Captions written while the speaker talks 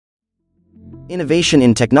Innovation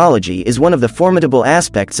in technology is one of the formidable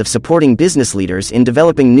aspects of supporting business leaders in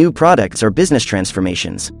developing new products or business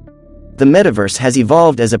transformations. The metaverse has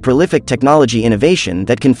evolved as a prolific technology innovation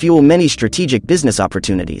that can fuel many strategic business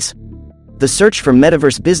opportunities. The search for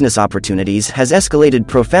metaverse business opportunities has escalated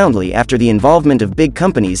profoundly after the involvement of big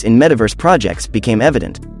companies in metaverse projects became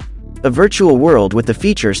evident. A virtual world with the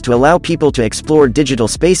features to allow people to explore digital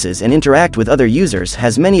spaces and interact with other users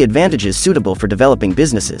has many advantages suitable for developing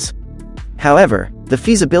businesses. However, the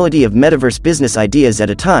feasibility of metaverse business ideas at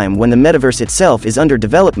a time when the metaverse itself is under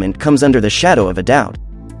development comes under the shadow of a doubt.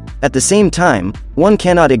 At the same time, one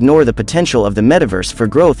cannot ignore the potential of the metaverse for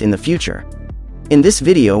growth in the future. In this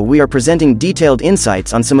video we are presenting detailed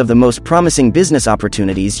insights on some of the most promising business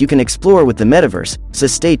opportunities you can explore with the metaverse, so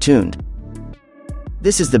stay tuned.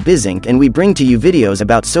 This is the BizInc, and we bring to you videos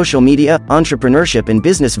about social media, entrepreneurship and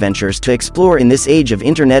business ventures to explore in this age of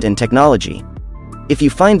internet and technology. If you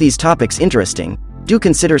find these topics interesting, do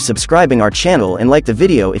consider subscribing our channel and like the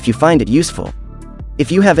video if you find it useful.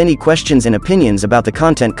 If you have any questions and opinions about the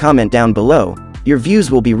content, comment down below. Your views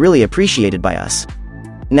will be really appreciated by us.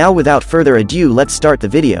 Now without further ado, let's start the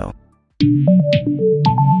video.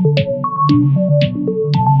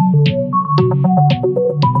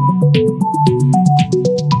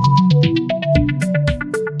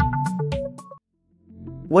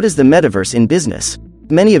 What is the metaverse in business?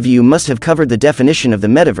 Many of you must have covered the definition of the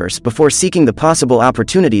metaverse before seeking the possible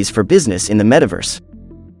opportunities for business in the metaverse.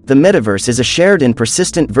 The metaverse is a shared and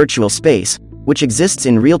persistent virtual space, which exists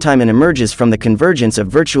in real time and emerges from the convergence of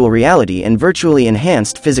virtual reality and virtually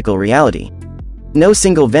enhanced physical reality. No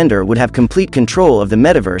single vendor would have complete control of the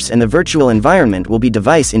metaverse, and the virtual environment will be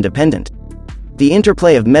device independent. The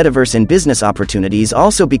interplay of metaverse and business opportunities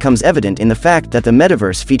also becomes evident in the fact that the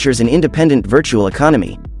metaverse features an independent virtual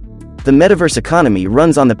economy. The metaverse economy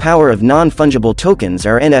runs on the power of non-fungible tokens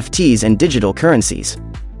or NFTs and digital currencies.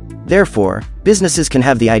 Therefore, businesses can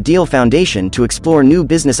have the ideal foundation to explore new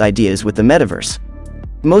business ideas with the metaverse.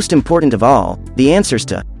 Most important of all, the answers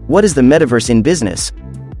to "what is the metaverse in business?"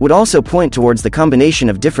 would also point towards the combination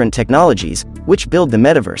of different technologies, which build the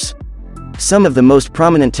metaverse. Some of the most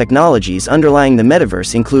prominent technologies underlying the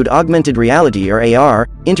metaverse include augmented reality or AR,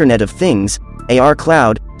 Internet of Things, AR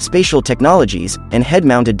cloud, spatial technologies, and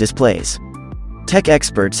head-mounted displays. Tech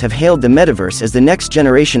experts have hailed the metaverse as the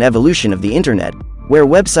next-generation evolution of the Internet, where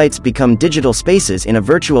websites become digital spaces in a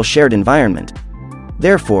virtual shared environment.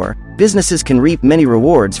 Therefore, businesses can reap many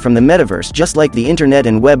rewards from the metaverse, just like the Internet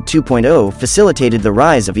and Web 2.0 facilitated the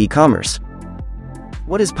rise of e-commerce.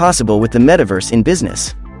 What is possible with the metaverse in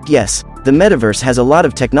business? Yes, the metaverse has a lot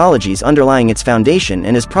of technologies underlying its foundation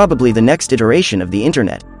and is probably the next iteration of the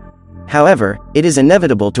Internet. However, it is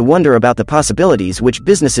inevitable to wonder about the possibilities which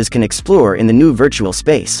businesses can explore in the new virtual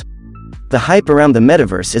space. The hype around the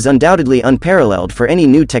metaverse is undoubtedly unparalleled for any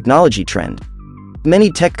new technology trend.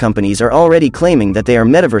 Many tech companies are already claiming that they are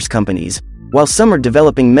metaverse companies, while some are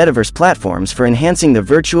developing metaverse platforms for enhancing the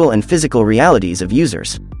virtual and physical realities of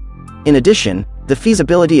users. In addition, the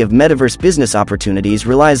feasibility of metaverse business opportunities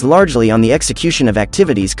relies largely on the execution of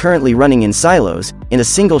activities currently running in silos, in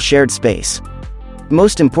a single shared space.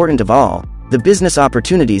 Most important of all, the business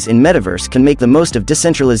opportunities in metaverse can make the most of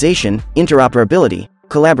decentralization, interoperability,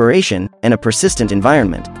 collaboration, and a persistent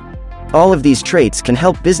environment. All of these traits can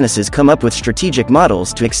help businesses come up with strategic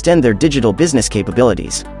models to extend their digital business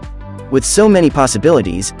capabilities. With so many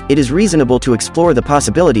possibilities, it is reasonable to explore the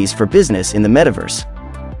possibilities for business in the metaverse.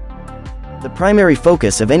 The primary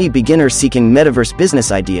focus of any beginner seeking metaverse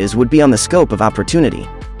business ideas would be on the scope of opportunity.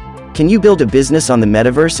 Can you build a business on the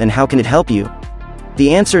metaverse, and how can it help you?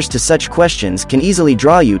 The answers to such questions can easily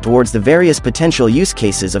draw you towards the various potential use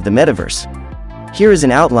cases of the metaverse. Here is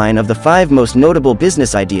an outline of the 5 most notable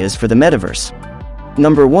business ideas for the metaverse.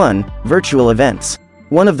 Number 1. Virtual events.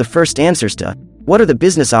 One of the first answers to "what are the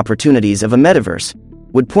business opportunities of a metaverse?"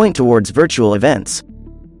 would point towards virtual events.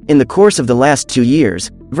 In the course of the last 2 years,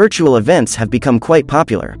 virtual events have become quite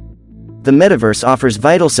popular. The metaverse offers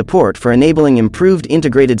vital support for enabling improved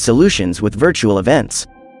integrated solutions with virtual events.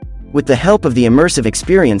 With the help of the immersive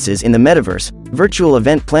experiences in the metaverse, virtual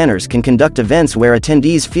event planners can conduct events where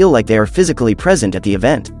attendees feel like they are physically present at the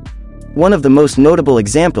event. One of the most notable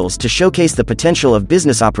examples to showcase the potential of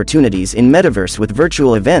business opportunities in metaverse with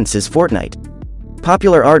virtual events is Fortnite.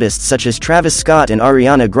 Popular artists such as Travis Scott and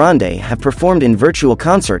Ariana Grande have performed in virtual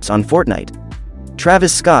concerts on Fortnite.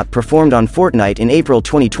 Travis Scott performed on Fortnite in April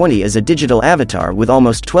 2020 as a digital avatar with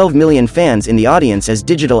almost 12 million fans in the audience as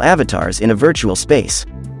digital avatars in a virtual space.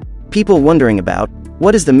 People wondering about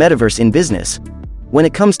what is the metaverse in business? When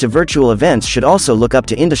it comes to virtual events, should also look up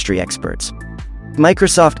to industry experts.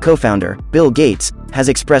 Microsoft co-founder, Bill Gates, has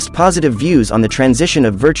expressed positive views on the transition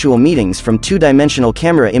of virtual meetings from two-dimensional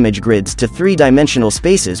camera image grids to three-dimensional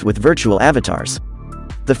spaces with virtual avatars.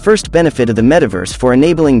 The first benefit of the metaverse for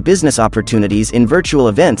enabling business opportunities in virtual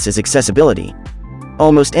events is accessibility.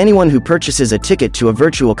 Almost anyone who purchases a ticket to a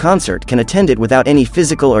virtual concert can attend it without any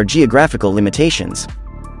physical or geographical limitations.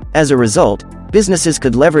 As a result, businesses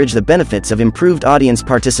could leverage the benefits of improved audience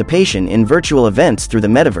participation in virtual events through the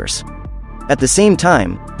metaverse. At the same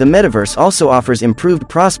time, the metaverse also offers improved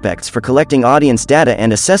prospects for collecting audience data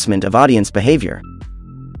and assessment of audience behavior.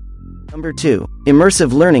 Number 2.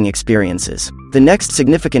 Immersive learning experiences. The next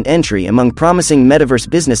significant entry among promising metaverse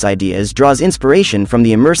business ideas draws inspiration from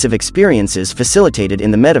the immersive experiences facilitated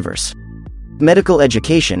in the metaverse. Medical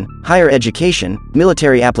education, higher education,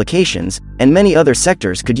 military applications, and many other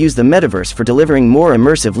sectors could use the metaverse for delivering more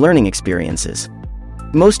immersive learning experiences.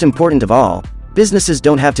 Most important of all, businesses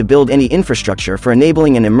don't have to build any infrastructure for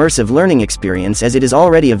enabling an immersive learning experience, as it is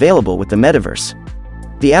already available with the metaverse.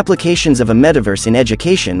 The applications of a metaverse in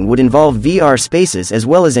education would involve VR spaces as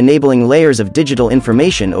well as enabling layers of digital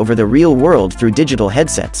information over the real world through digital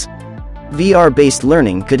headsets. VR-based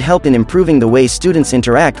learning could help in improving the way students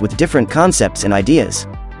interact with different concepts and ideas.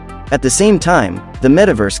 At the same time, the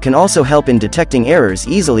metaverse can also help in detecting errors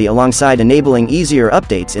easily alongside enabling easier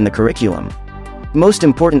updates in the curriculum. Most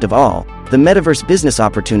important of all, the metaverse business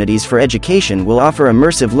opportunities for education will offer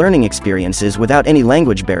immersive learning experiences without any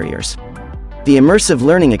language barriers. The immersive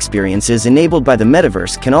learning experiences enabled by the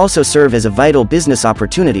metaverse can also serve as a vital business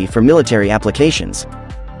opportunity for military applications.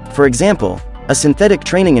 For example, a synthetic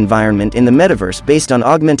training environment in the metaverse based on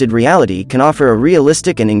augmented reality can offer a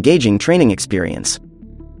realistic and engaging training experience.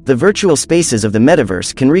 The virtual spaces of the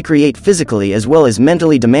metaverse can recreate physically as well as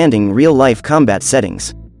mentally demanding real-life combat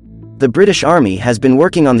settings. The British Army has been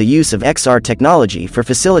working on the use of XR technology for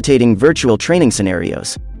facilitating virtual training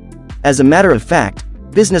scenarios. As a matter of fact,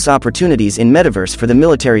 business opportunities in metaverse for the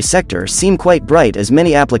military sector seem quite bright, as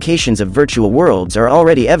many applications of virtual worlds are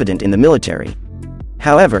already evident in the military.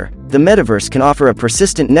 However, the metaverse can offer a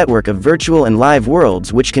persistent network of virtual and live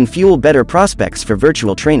worlds which can fuel better prospects for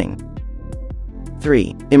virtual training.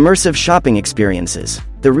 3. Immersive shopping experiences.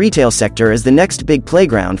 The retail sector is the next big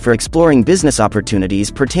playground for exploring business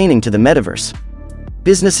opportunities pertaining to the metaverse.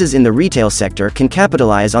 Businesses in the retail sector can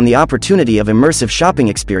capitalize on the opportunity of immersive shopping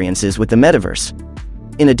experiences with the metaverse.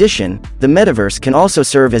 In addition, the metaverse can also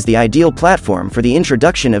serve as the ideal platform for the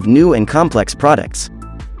introduction of new and complex products.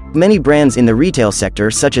 Many brands in the retail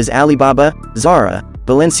sector such as Alibaba, Zara,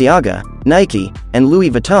 Balenciaga, Nike, and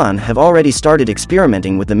Louis Vuitton have already started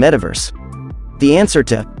experimenting with the metaverse. The answer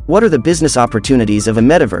to, what are the business opportunities of a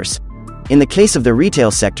metaverse, in the case of the retail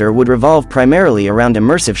sector would revolve primarily around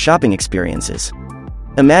immersive shopping experiences.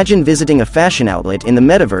 Imagine visiting a fashion outlet in the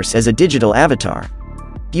metaverse as a digital avatar.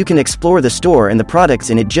 You can explore the store and the products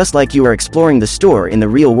in it just like you are exploring the store in the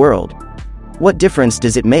real world. What difference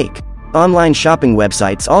does it make? Online shopping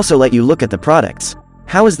websites also let you look at the products.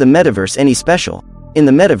 How is the metaverse any special? In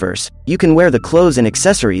the metaverse, you can wear the clothes and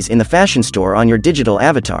accessories in the fashion store on your digital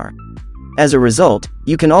avatar. As a result,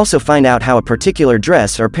 you can also find out how a particular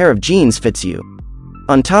dress or pair of jeans fits you.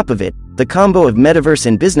 On top of it, the combo of metaverse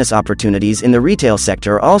and business opportunities in the retail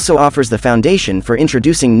sector also offers the foundation for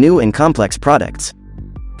introducing new and complex products.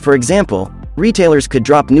 For example, retailers could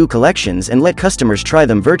drop new collections and let customers try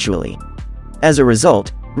them virtually. As a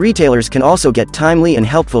result, retailers can also get timely and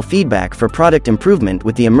helpful feedback for product improvement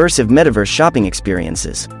with the immersive metaverse shopping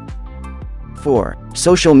experiences. 4.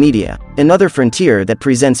 Social media. Another frontier that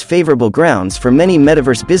presents favorable grounds for many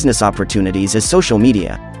metaverse business opportunities is social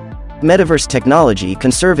media. Metaverse technology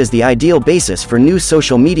can serve as the ideal basis for new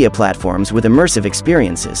social media platforms with immersive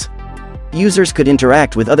experiences. Users could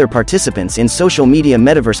interact with other participants in social media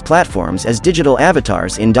metaverse platforms as digital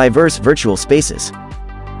avatars in diverse virtual spaces.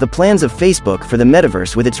 The plans of Facebook for the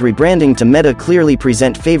metaverse with its rebranding to Meta clearly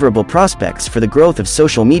present favorable prospects for the growth of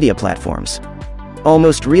social media platforms.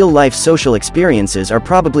 Almost real-life social experiences are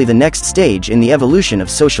probably the next stage in the evolution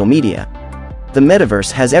of social media. The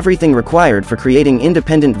metaverse has everything required for creating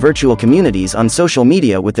independent virtual communities on social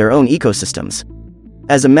media with their own ecosystems.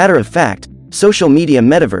 As a matter of fact, social media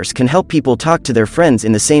metaverse can help people talk to their friends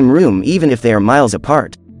in the same room even if they are miles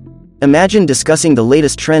apart. Imagine discussing the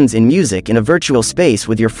latest trends in music in a virtual space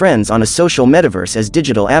with your friends on a social metaverse as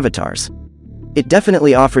digital avatars. It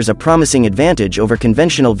definitely offers a promising advantage over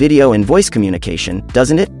conventional video and voice communication,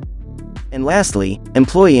 doesn't it? And lastly,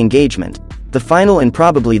 employee engagement. The final and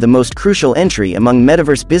probably the most crucial entry among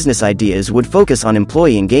metaverse business ideas would focus on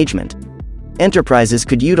employee engagement. Enterprises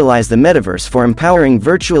could utilize the metaverse for empowering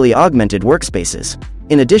virtually augmented workspaces.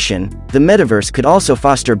 In addition, the metaverse could also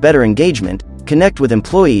foster better engagement, connect with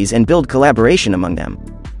employees and build collaboration among them.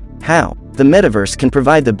 How? The Metaverse can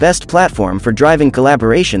provide the best platform for driving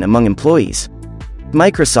collaboration among employees.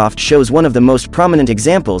 Microsoft shows one of the most prominent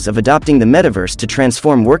examples of adopting the Metaverse to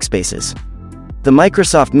transform workspaces. The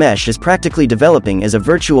Microsoft Mesh is practically developing as a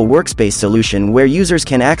virtual workspace solution where users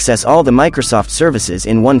can access all the Microsoft services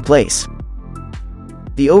in one place.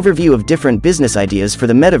 The overview of different business ideas for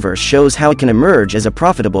the Metaverse shows how it can emerge as a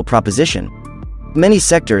profitable proposition. Many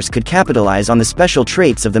sectors could capitalize on the special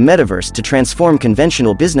traits of the Metaverse to transform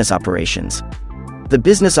conventional business operations. The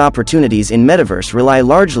business opportunities in Metaverse rely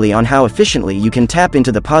largely on how efficiently you can tap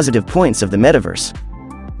into the positive points of the Metaverse.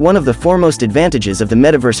 One of the foremost advantages of the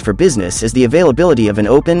Metaverse for business is the availability of an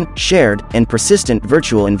open, shared, and persistent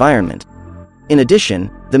virtual environment. In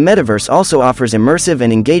addition, the Metaverse also offers immersive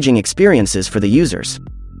and engaging experiences for the users.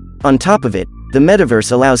 On top of it, the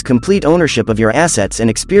Metaverse allows complete ownership of your assets and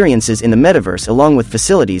experiences in the Metaverse along with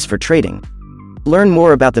facilities for trading. Learn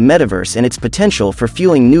more about the Metaverse and its potential for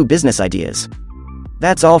fueling new business ideas.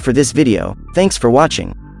 That's all for this video. Thanks for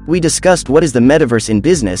watching. We discussed what is the Metaverse in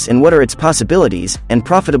business and what are its possibilities and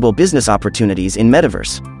profitable business opportunities in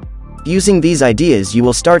Metaverse. Using these ideas, you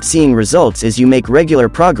will start seeing results as you make regular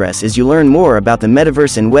progress as you learn more about the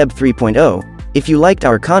Metaverse and Web 3.0. If you liked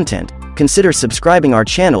our content, consider subscribing our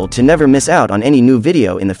channel to never miss out on any new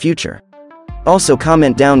video in the future. Also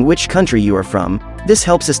comment down which country you are from. This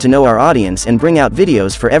helps us to know our audience and bring out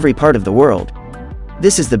videos for every part of the world.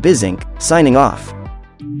 This is the BizInc, signing off.